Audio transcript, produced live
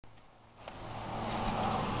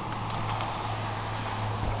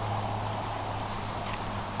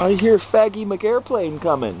I hear Faggy McAirplane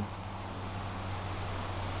coming.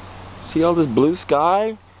 See all this blue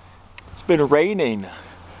sky? It's been raining.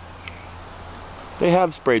 They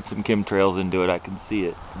have sprayed some chemtrails into it, I can see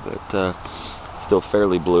it, but it's still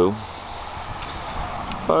fairly blue.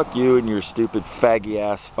 Fuck you and your stupid faggy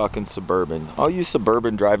ass fucking Suburban. All you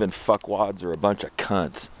Suburban driving fuckwads are a bunch of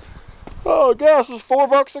cunts. Oh, gas is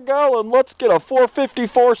 $4 a gallon. Let's get a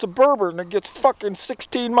 454 Suburban that gets fucking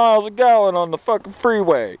 16 miles a gallon on the fucking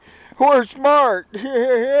freeway. We're smart.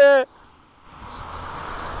 Where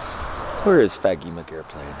is Faggy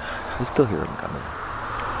McAirplane? I still hear him coming.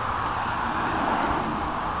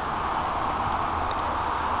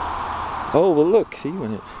 Oh, well look, see,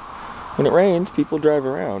 when it rains, people drive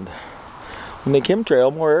around. When they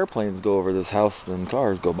chemtrail, more airplanes go over this house than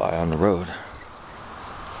cars go by on the road.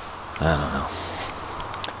 I don't know.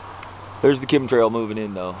 There's the chemtrail moving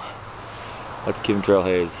in though. That's chemtrail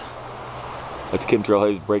haze. That's chemtrail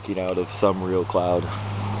haze breaking out of some real cloud.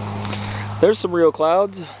 There's some real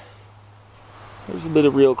clouds. There's a bit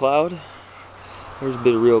of real cloud. There's a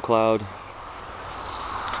bit of real cloud.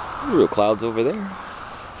 Real clouds over there.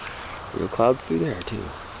 Real clouds through there too.